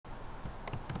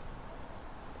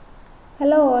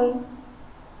Hello all.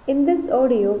 In this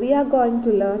audio we are going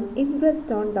to learn interest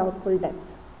on doubtful debts.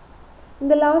 In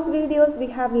the last videos we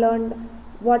have learned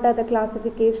what are the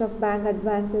classification of bank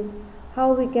advances, how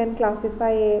we can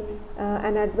classify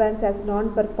an advance as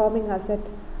non-performing asset,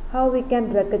 how we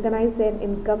can recognize an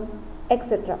income,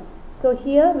 etc. So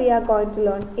here we are going to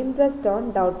learn interest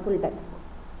on doubtful debts.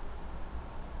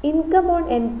 Income on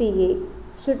NPA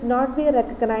should not be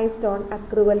recognized on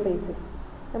accrual basis.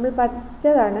 നമ്മൾ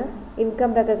പഠിച്ചതാണ്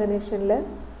income റെക്കഗ്നിഷനിൽ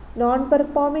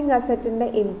non-performing asset in the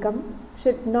income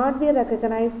should not be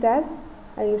recognized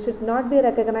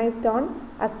on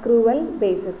accrual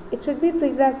basis. It should be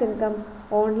treated as income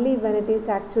only when it is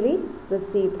actually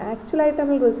received. Actually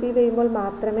നമ്മൾ receive ചെയ്യുമ്പോൾ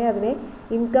മാത്രമേ അതിനെ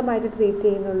income ആയിട്ട് treat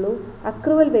ചെയ്യുന്നുള്ളൂ,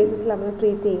 accrual ബേസിസിൽ നമ്മൾ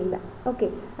treat ചെയ്യില്ല. Okay,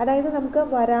 അതായത് നമുക്ക്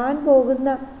വരാൻ പോകുന്ന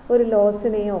ഒരു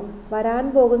ലോസിനെയോ വരാൻ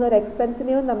പോകുന്ന ഒരു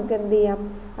എക്സ്പെൻസിനെയോ നമുക്ക് എന്ത് ചെയ്യാം,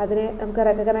 അതിനെ നമുക്ക്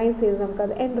റെക്കഗ്നൈസ് ചെയ്ത്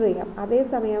നമുക്കത് എൻ്റർ ചെയ്യാം.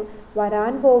 അതേസമയം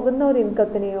വരാൻ പോകുന്ന ഒരു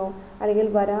ഇൻകത്തിനെയോ അല്ലെങ്കിൽ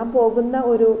വരാൻ പോകുന്ന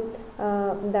ഒരു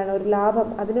ഒരു ലാഭം,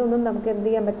 അതിനൊന്നും നമുക്ക് എന്ത്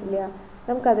ചെയ്യാൻ പറ്റില്ല,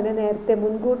 നമുക്കതിനെ നേരത്തെ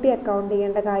മുൻകൂട്ടി അക്കൗണ്ട്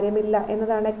ചെയ്യേണ്ട കാര്യമില്ല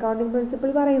എന്നതാണ് അക്കൗണ്ടിങ് പ്രിൻസിപ്പിൾ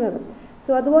പറയുന്നത്.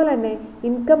 സോ അതുപോലെ തന്നെ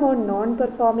income on non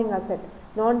performing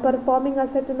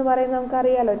asset എന്ന് പറയുന്നത്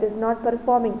നമുക്കറിയാലോ, ഇറ്റ് ഈസ് നോട്ട്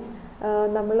പെർഫോമിംഗ്.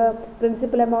 നമ്മൾ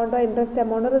പ്രിൻസിപ്പൽ എമൗണ്ടോ ഇൻട്രസ്റ്റ്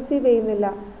എമൗണ്ടോ റിസീവ് ചെയ്യുന്നില്ല,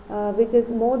 which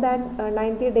is more than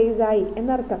 90 days ആയി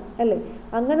എന്നർത്ഥം അല്ലേ.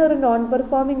 അങ്ങനെ ഒരു നോൺ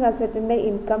പെർഫോമിംഗ് അസറ്റിൻ്റെ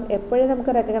ഇൻകം എപ്പോഴും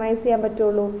നമുക്ക് റെക്കഗ്നൈസ് ചെയ്യാൻ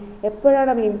പറ്റുള്ളൂ,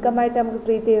 എപ്പോഴാണ് ഇൻകം ആയിട്ട് നമുക്ക്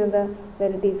ട്രീറ്റ് ചെയ്യുന്നത്,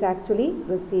 when it is actually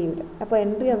received. അപ്പോൾ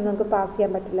എൻട്രി ഒന്നും നമുക്ക് പാസ്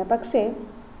ചെയ്യാൻ പറ്റില്ല. പക്ഷേ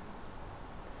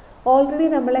ഓൾറെഡി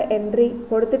നമ്മൾ എൻട്രി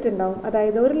കൊടുത്തിട്ടുണ്ടാവും.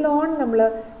 അതായത് ഒരു ലോൺ നമ്മൾ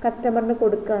കസ്റ്റമറിന്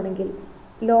കൊടുക്കുകയാണെങ്കിൽ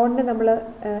ലോണിന് നമ്മൾ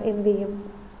എന്ത് ചെയ്യും,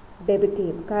 ഡെബിറ്റ്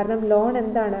ചെയ്യും. കാരണം ലോൺ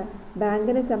എന്താണ്,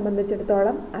 ബാങ്കിനെ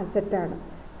സംബന്ധിച്ചിടത്തോളം അസറ്റാണ്.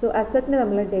 സോ അസറ്റിന്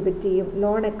നമ്മൾ ഡെബിറ്റ് ചെയ്യും.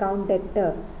 ലോൺ അക്കൗണ്ട് ഡെറ്റ്,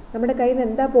 നമ്മുടെ കയ്യിൽ നിന്ന്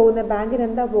എന്താ പോകുന്നത്, ബാങ്കിന്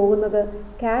എന്താ പോകുന്നത്,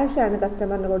 ക്യാഷാണ്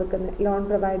കസ്റ്റമറിന് കൊടുക്കുന്നത് ലോൺ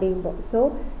പ്രൊവൈഡ് ചെയ്യുമ്പോൾ. So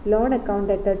loan account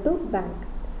debt to bank.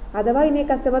 അഥവാ ഇനി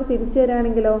കസ്റ്റമർ തിരിച്ചു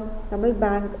തരാണെങ്കിലോ നമ്മൾ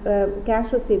ബാങ്ക്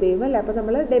ക്യാഷ് റിസീവ് ചെയ്യും അല്ലേ, അപ്പോൾ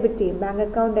നമ്മൾ ഡെബിറ്റ് ചെയ്യും. Bank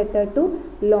account debt to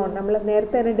loan, നമ്മൾ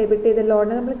നേരത്തെ തന്നെ ഡെബിറ്റ് ചെയ്ത ലോൺ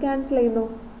നമ്മൾ ക്യാൻസൽ ചെയ്യുന്നു.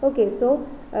 ഓക്കെ, സോ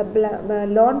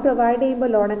ലോൺ പ്രൊവൈഡ് ചെയ്യുമ്പോൾ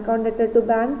loan account debt to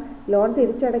bank, loan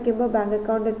തിരിച്ചടയ്ക്കുമ്പോൾ bank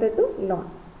account debt to loan.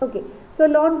 Okay, so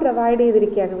loan provide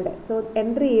ചെയ്തിരിക്കുകയാണ് ഇവിടെ. So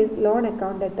entry is loan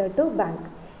account debt to bank.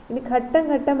 ഇനി ഘട്ടം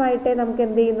ഘട്ടമായിട്ടേ നമുക്ക്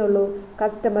എന്ത് ചെയ്യുന്നുള്ളൂ,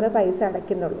 കസ്റ്റമർ പൈസ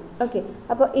അടയ്ക്കുന്നുള്ളൂ. ഓക്കെ,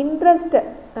 അപ്പോൾ ഇൻട്രസ്റ്റ്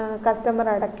കസ്റ്റമർ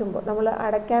അടയ്ക്കുമ്പോൾ നമ്മൾ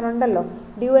അടയ്ക്കാനുണ്ടല്ലോ,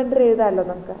 ഡ്യൂ എൻട്രി എഴുതാമല്ലോ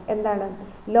നമുക്ക്. എന്താണ്,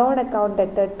 loan account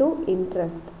debt to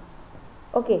interest.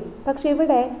 Okay, പക്ഷെ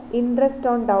ഇവിടെ ഇൻട്രസ്റ്റ്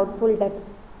ഓൺ ഡൗട്ട്ഫുൾ ഡെറ്റ്സ്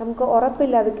നമുക്ക്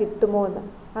ഉറപ്പില്ല അത് കിട്ടുമോ എന്ന്.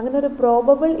 അങ്ങനെ ഒരു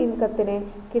പ്രോബബിൾ ഇൻകത്തിനെ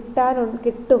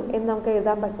കിട്ടും എന്ന് നമുക്ക്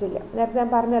എഴുതാൻ പറ്റില്ല. നേരത്തെ ഞാൻ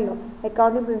പറഞ്ഞല്ലോ,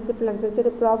 അക്കൗണ്ടിങ് പ്രിൻസിപ്പിൾ അനുസരിച്ച്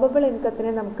ഒരു പ്രോബബിൾ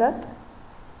ഇൻകത്തിനെ നമുക്ക്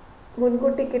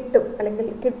മുൻകൂട്ടി കിട്ടും അല്ലെങ്കിൽ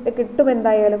കിട്ടും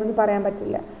എന്തായാലും എന്ന് പറയാൻ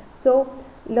പറ്റില്ല. So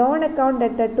loan account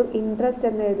debt to interest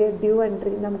എന്ന് എഴുതിയ ഡ്യൂ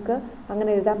എൻട്രി നമുക്ക് അങ്ങനെ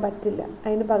എഴുതാൻ പറ്റില്ല.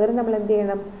 അതിന് പകരം നമ്മൾ എന്ത്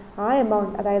ചെയ്യണം, ആ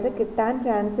എമൗണ്ട്, അതായത് കിട്ടാൻ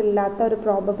ചാൻസ് ഇല്ലാത്ത ഒരു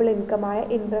പ്രോബബിൾ ഇൻകമായ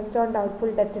ഇൻട്രസ്റ്റ് ഓൺ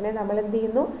ഡൗട്ട്ഫുൾ ഡെറ്റിനെ നമ്മൾ എന്ത്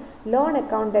ചെയ്യുന്നു, loan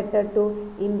account debt to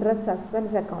interest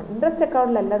suspense account. Interest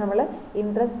അക്കൗണ്ടിലല്ല, നമ്മൾ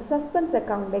ഇൻട്രസ്റ്റ് സസ്പെൻസ്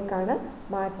അക്കൗണ്ടിലേക്കാണ്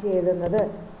മാറ്റി എഴുതുന്നത്.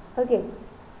 Okay,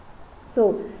 so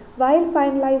while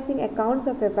finalising accounts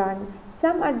of A bank,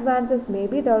 some advances may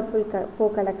be doubtful for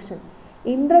collection.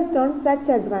 Interest on such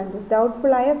advances,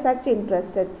 doubtful ആയ such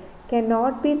interested,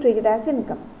 cannot be treated as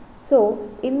income. So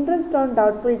interest on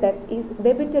doubtful debts is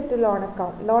debited to loan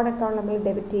account. Loan account നമ്മൾ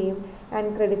debit ചെയ്യും and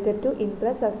credited to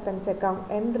interest suspense account.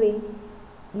 Entry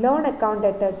loan account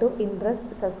debt to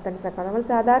interest suspense account. നമ്മൾ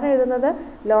സാധാരണ എഴുതുന്നത്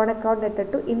loan account debt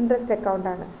to interest account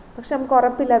ആണ്, പക്ഷെ നമുക്ക്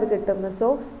ഉറപ്പില്ല അത് കിട്ടുന്നു. So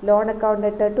loan account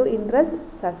debt to interest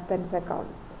suspense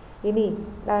account. ഇനി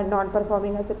നോൺ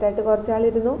പെർഫോമിംഗ് അസറ്റായിട്ട്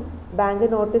കുറച്ചാളിരുന്നു, ബാങ്ക്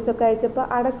നോട്ടീസൊക്കെ അയച്ചപ്പോൾ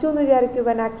അടച്ചു എന്ന് വിചാരിക്കും.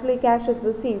 When actually cash is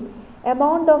received,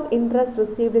 amount of interest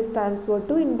received is transfer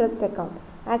to interest account.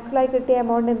 ആക്ച്വലായി കിട്ടിയ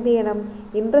എമൗണ്ട് എന്ത് ചെയ്യണം,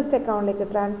 ഇൻട്രസ്റ്റ് അക്കൗണ്ടിലേക്ക്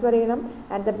ട്രാൻസ്ഫർ ചെയ്യണം.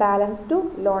 And the balance to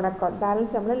loan account,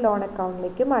 balance നമ്മൾ ലോൺ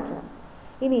അക്കൗണ്ടിലേക്ക് മാറ്റണം.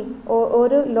 ഇനി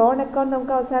ഒരു ലോൺ അക്കൗണ്ട്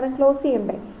നമുക്ക് അവസാനം ക്ലോസ്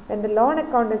ചെയ്യണ്ടേ. When the loan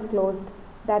account is closed,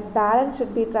 that balance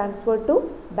should be transferred to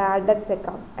bad debts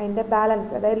account. അതിൻ്റെ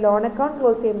ബാലൻസ്, അതായത് ലോൺ അക്കൗണ്ട്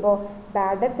ക്ലോസ് ചെയ്യുമ്പോൾ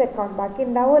ബാഡ് ഡെറ്റ്സ് അക്കൗണ്ട് ബാക്കി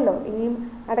ഉണ്ടാവുമല്ലോ ഇനിയും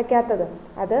അടയ്ക്കാത്തത്,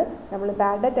 അത് നമ്മൾ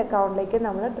ബാഡ് ഡെറ്റ് അക്കൗണ്ടിലേക്ക്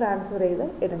നമ്മൾ ട്രാൻസ്ഫർ ചെയ്ത്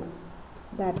ഇടണം.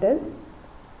 That is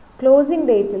closing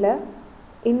ഡേറ്റിൽ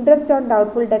interest on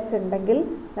doubtful debts ഉണ്ടെങ്കിൽ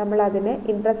നമ്മൾ അതിനെ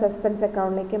ഇൻട്രസ്റ്റ് സസ്പെൻസ്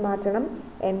അക്കൗണ്ടിലേക്ക് മാറ്റണം.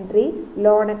 Entry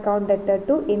loan account debt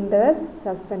to interest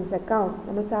suspense account.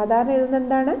 നമ്മൾ സാധാരണ എഴുതുന്നത്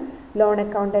എന്താണ്, loan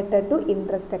account debt to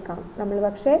interest account. നമ്മൾ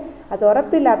പക്ഷേ അത്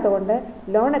ഉറപ്പില്ലാത്തതുകൊണ്ട്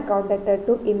loan account debt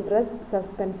to interest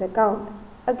suspense account.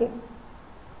 Okay,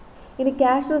 ഇനി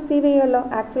ക്യാഷ് റിസീവ് ചെയ്യുമല്ലോ,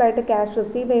 ആക്ച്വലായിട്ട് ക്യാഷ്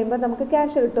റിസീവ് ചെയ്യുമ്പോൾ നമുക്ക്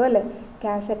ക്യാഷ് കിട്ടും അല്ലേ.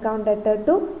 Cash account debtor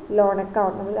to loan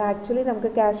account, നമ്മൾ ആക്ച്വലി നമുക്ക്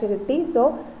ക്യാഷ് കിട്ടി. So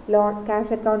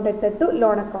cash account debtor to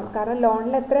loan account. കാരണം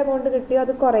ലോണിൽ എത്ര എമൗണ്ട് കിട്ടിയോ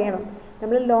അത് കുറയണം.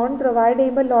 നമ്മൾ ലോൺ പ്രൊവൈഡ്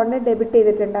ചെയ്യുമ്പോൾ ലോണിനെ ഡെബിറ്റ്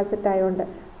ചെയ്തിട്ടുണ്ട് അസറ്റ് ആയതുകൊണ്ട്.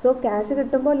 സോ ക്യാഷ്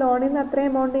കിട്ടുമ്പോൾ ലോണിൽ നിന്ന് അത്ര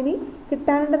എമൗണ്ട് ഇനി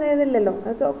കിട്ടാനുണ്ടെന്ന് എഴുതില്ലല്ലോ,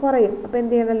 അത് കുറയും. അപ്പോൾ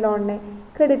എന്ത് ചെയ്യണം, ലോണിനെ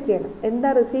ക്രെഡിറ്റ് ചെയ്യണം.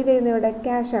 എന്താ റിസീവ് ചെയ്യുന്നത് ഇവിടെ,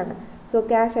 ക്യാഷ് ആണ്. സോ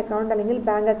ക്യാഷ് അക്കൗണ്ട് അല്ലെങ്കിൽ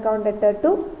bank account debtor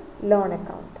to loan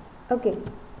account. Okay,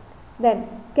 then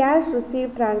cash receive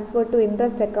transfer to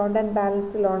interest account and balance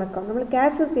to loan account. നമ്മൾ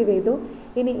ക്യാഷ് റിസീവ് ചെയ്തു,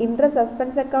 ഇനി ഇൻട്രസ്റ്റ്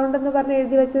സസ്പെൻസ് അക്കൗണ്ട് എന്ന് പറഞ്ഞ്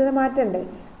എഴുതി വെച്ചതിന് മാറ്റണ്ടേ.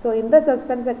 സോ ഇൻട്രസ്റ്റ്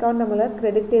സസ്പെൻസ് അക്കൗണ്ട് നമ്മൾ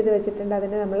credit ചെയ്ത് വെച്ചിട്ടുണ്ട്,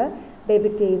 അതിനെ നമ്മൾ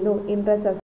ഡെബിറ്റ് ചെയ്യുന്നു,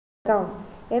 ഇൻട്രസ്റ്റ് അക്കൗണ്ട്.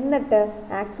 എന്നിട്ട്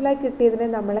ആക്ച്വലായി കിട്ടിയതിനെ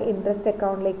നമ്മൾ ഇൻട്രസ്റ്റ്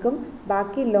അക്കൗണ്ടിലേക്കും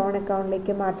ബാക്കി ലോൺ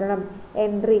അക്കൗണ്ടിലേക്കും മാറ്റണം.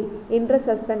 Entry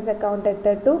interest suspense account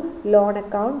debtor to loan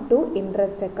account to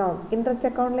interest account. Interest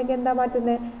അക്കൗണ്ടിലേക്ക് എന്താ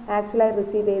മാറ്റുന്നത്, ആക്ച്വലായി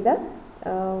റിസീവ് ചെയ്ത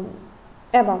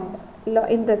എമൗണ്ട്,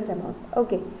 ഇൻട്രസ്റ്റ് എമൗണ്ട്.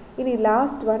 ഓക്കെ, ഇനി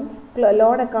last one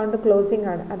loan account closing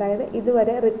ആണ്. അതായത്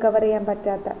ഇതുവരെ റിക്കവർ ചെയ്യാൻ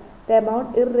പറ്റാത്ത the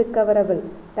amount ഇർറിക്കവറബിൾ,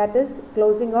 that is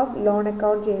closing of loan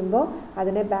account ചെയ്യുമ്പോൾ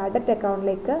അതിനെ ബാഡ് ഡെറ്റ്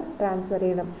അക്കൗണ്ടിലേക്ക് ട്രാൻസ്ഫർ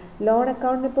ചെയ്യണം. ലോൺ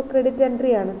അക്കൗണ്ടിന് ഇപ്പോൾ ക്രെഡിറ്റ്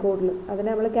എൻട്രി ആണ് കൂടുതലും, അതിനെ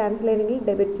നമ്മൾ ക്യാൻസൽ ചെയ്യണമെങ്കിൽ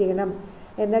ഡെബിറ്റ് ചെയ്യണം.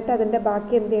 എന്നിട്ട് അതിൻ്റെ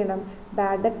ബാക്കി എന്ത് ചെയ്യണം,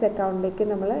 ബാഡ് ഡെറ്റ്സ് അക്കൗണ്ടിലേക്ക്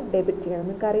നമ്മൾ ഡെബിറ്റ് ചെയ്യണം.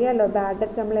 നിങ്ങൾക്ക് അറിയാമല്ലോ ബാഡ്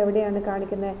ഡെറ്റ്സ് നമ്മൾ എവിടെയാണ്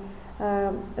കാണിക്കുന്നത്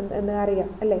എന്ന് അറിയാം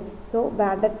അല്ലേ. സോ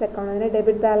ബാഡ് ഡെറ്റ്സ് അക്കൗണ്ട് അതിന്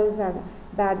ഡെബിറ്റ് ബാലൻസ് ആണ്,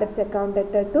 bad debts account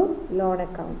debtor to loan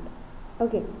account.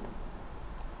 Okay,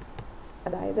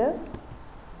 അതായത്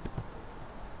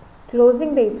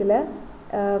closing ഡേറ്റിൽ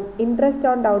interest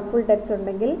on doubtful debts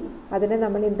ഉണ്ടെങ്കിൽ അതിനെ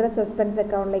നമ്മൾ ഇൻട്രസ്റ്റ് സസ്പെൻസ്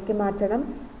അക്കൗണ്ടിലേക്ക് മാറ്റണം,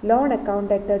 loan account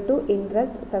debtor to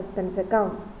interest suspense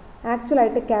account.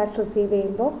 ആക്ച്വലായിട്ട് cash receive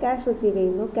ചെയ്യുമ്പോൾ ക്യാഷ് റിസീവ്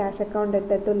ചെയ്യുന്നു, cash account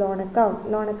debtor to loan account,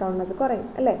 loan account അത് കുറയും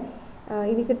അല്ലേ.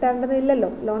 ഇനി കിട്ടാണ്ടതില്ലല്ലോ,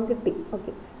 ലോൺ കിട്ടി.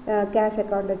 Okay, cash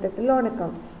account debtor to loan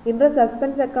account. Interest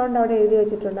suspense account അവിടെ എഴുതി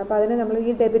വെച്ചിട്ടുണ്ട്, അപ്പോൾ അതിനെ നമ്മൾ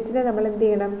ഈ ഡെബിറ്റിനെ നമ്മൾ എന്ത്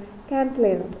ചെയ്യണം, ക്യാൻസൽ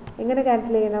ചെയ്യണം. എങ്ങനെ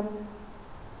ക്യാൻസൽ ചെയ്യണം,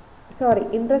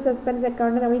 ഇൻട്രസ്റ്റ് സസ്പെൻസ്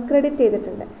അക്കൗണ്ട് നമ്മൾ ക്രെഡിറ്റ്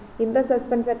ചെയ്തിട്ടുണ്ട്, ഇൻട്രസ്റ്റ്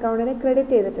സസ്പെൻസ് അക്കൗണ്ടിനെ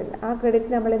ക്രെഡിറ്റ് ചെയ്തിട്ടുണ്ട്. ആ ക്രെഡിറ്റ്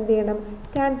നമ്മൾ എന്ത് ചെയ്യണം,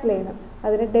 ക്യാൻസൽ ചെയ്യണം.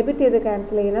 അതിനെ ഡെബിറ്റ് ചെയ്ത്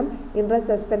ക്യാൻസൽ ചെയ്യണം.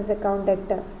 ഇൻട്രസ്റ്റ് സസ്പെൻസ് അക്കൗണ്ട്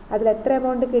ഡെറ്റ്, അതിൽ എത്ര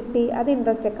എമൗണ്ട് കിട്ടി അത്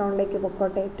ഇൻട്രസ്റ്റ് അക്കൗണ്ടിലേക്ക്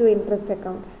പൊക്കോട്ടെ, ടു ഇൻട്രസ്റ്റ്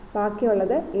അക്കൗണ്ട്.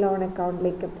 ബാക്കിയുള്ളത് loan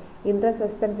അക്കൗണ്ടിലേക്കും. Interest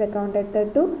suspense account debt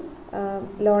to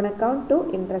loan account to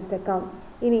interest account.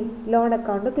 ഇനി ലോൺ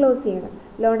അക്കൗണ്ട് ക്ലോസ് ചെയ്യണം.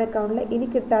 ലോൺ അക്കൗണ്ടിൽ ഇനി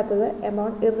കിട്ടാത്തത്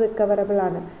എമൗണ്ട് ഇർറിക്കവറബിൾ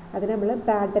ആണ്, അതിന് നമ്മൾ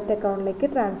ബാഡ് ഡെറ്റ് അക്കൗണ്ടിലേക്ക്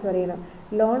ട്രാൻസ്ഫർ ചെയ്യണം.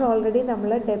 ലോൺ ഓൾറെഡി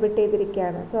നമ്മൾ ഡെബിറ്റ്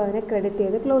ചെയ്തിരിക്കുകയാണ്, സോ അതിനെ ക്രെഡിറ്റ്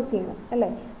ചെയ്ത് ക്ലോസ് ചെയ്യണം അല്ലേ.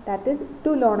 That is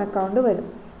to loan account വരും.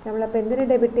 നമ്മളപ്പോൾ എന്തിനെ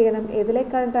ഡെബിറ്റ് ചെയ്യണം,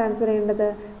 ഏതിലേക്കാണ് ട്രാൻസ്ഫർ ചെയ്യേണ്ടത്,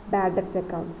 bad debts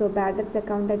account. So bad debts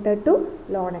account debtor to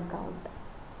loan account.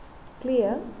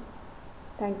 Clear?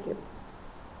 Thank you.